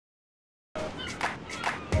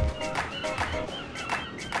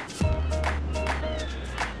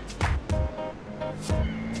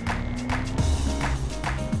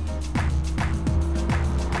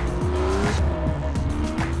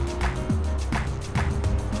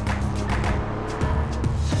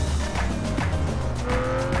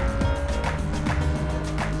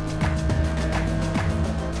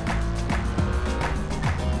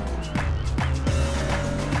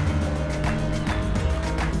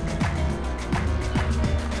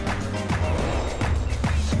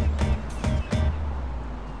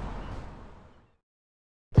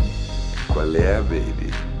Qual é,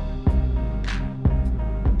 baby?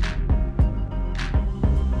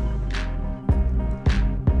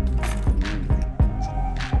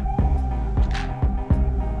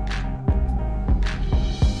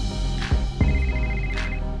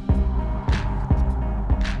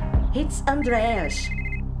 It's Andreas.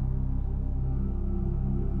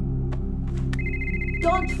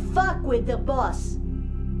 Don't fuck with the boss.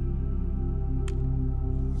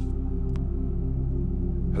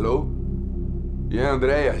 Hello? Yeah,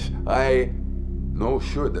 Andreas. No,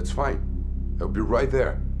 sure, that's fine. I'll be right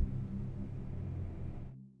there.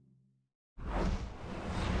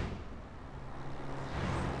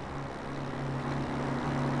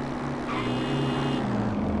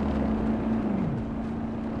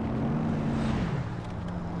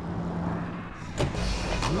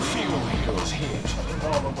 Fuel heroes hit.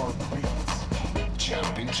 All of our beats.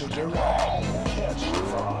 Jump into the ride. Catch the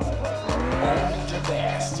vibe. All the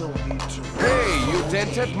best. Don't need to. Hey, you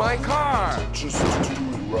dented my car! Just do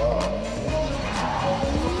it right.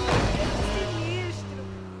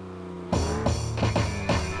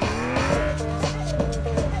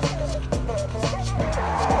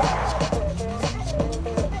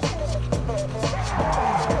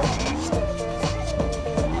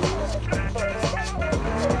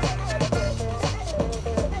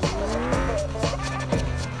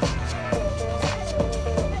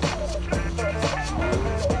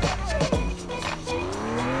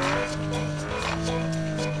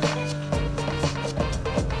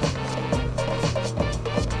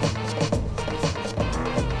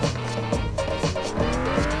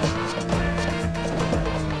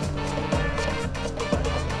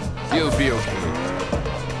 You'll be okay.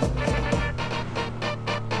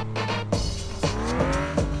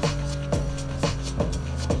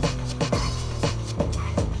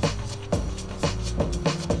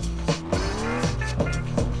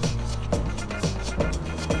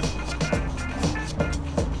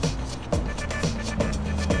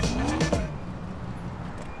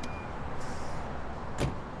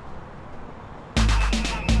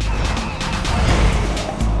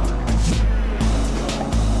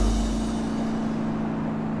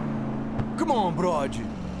 Come on, Brod.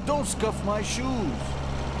 Don't scuff my shoes.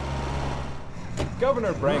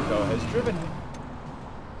 Governor Branco has driven...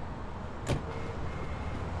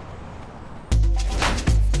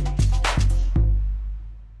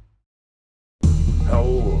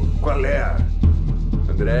 Oh, qual é?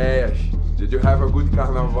 Andreas, did you have a good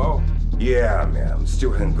carnival? Yeah, man,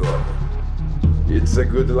 still hangover. It's a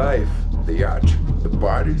good life. The yacht, the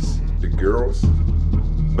parties, the girls.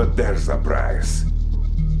 But there's a price.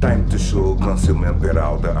 Time to show Councilman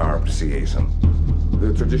Peralta our appreciation.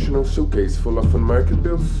 The traditional suitcase full of unmarked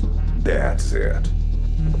bills? That's it.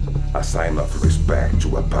 A sign of respect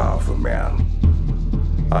to a powerful man.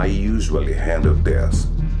 I usually handle this,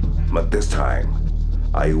 but this time,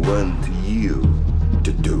 I want you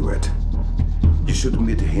to do it. You should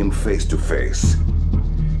meet him face to face.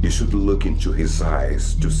 You should look into his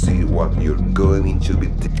eyes to see what you're going to be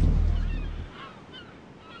doing.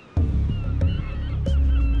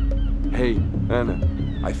 Hey, Anna,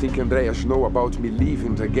 I think Andreas knows about me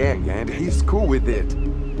leaving the gang, and he's cool with it.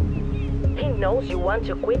 He knows you want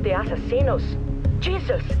to quit the assassinos.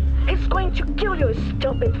 Jesus, he's going to kill you,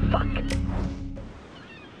 stupid fuck.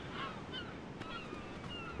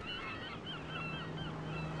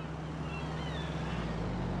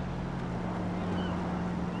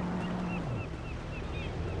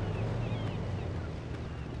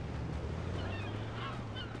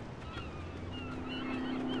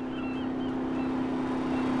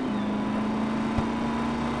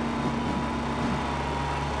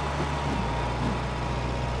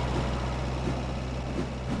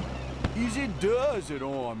 Easy does it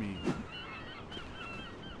on me.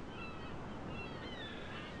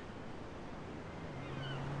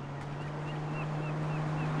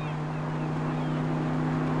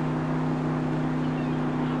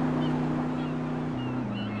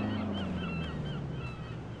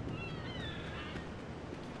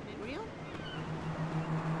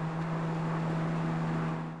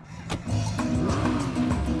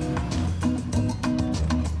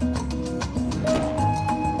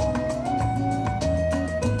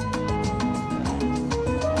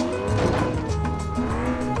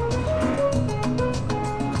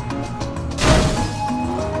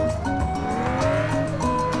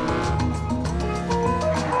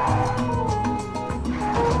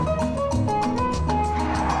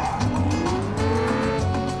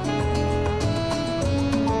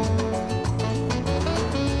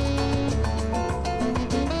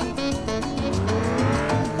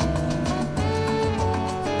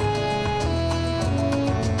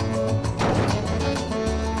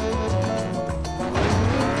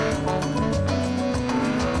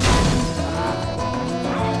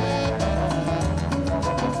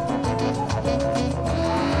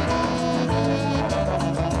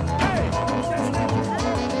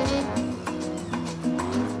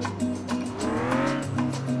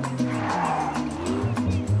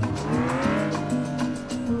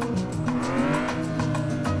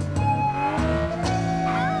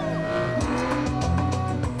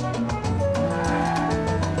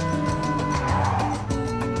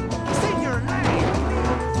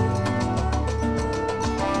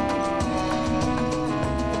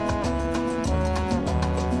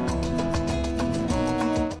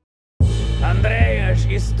 Andreas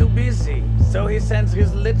is too busy, so he sends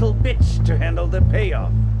his little bitch to handle the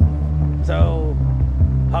payoff. So,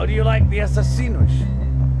 how do you like the assassinos?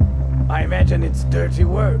 I imagine it's dirty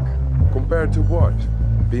work. Compared to what?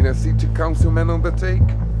 Being a city councilman on the take?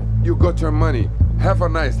 You got your money. Have a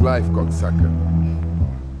nice life, cocksucker.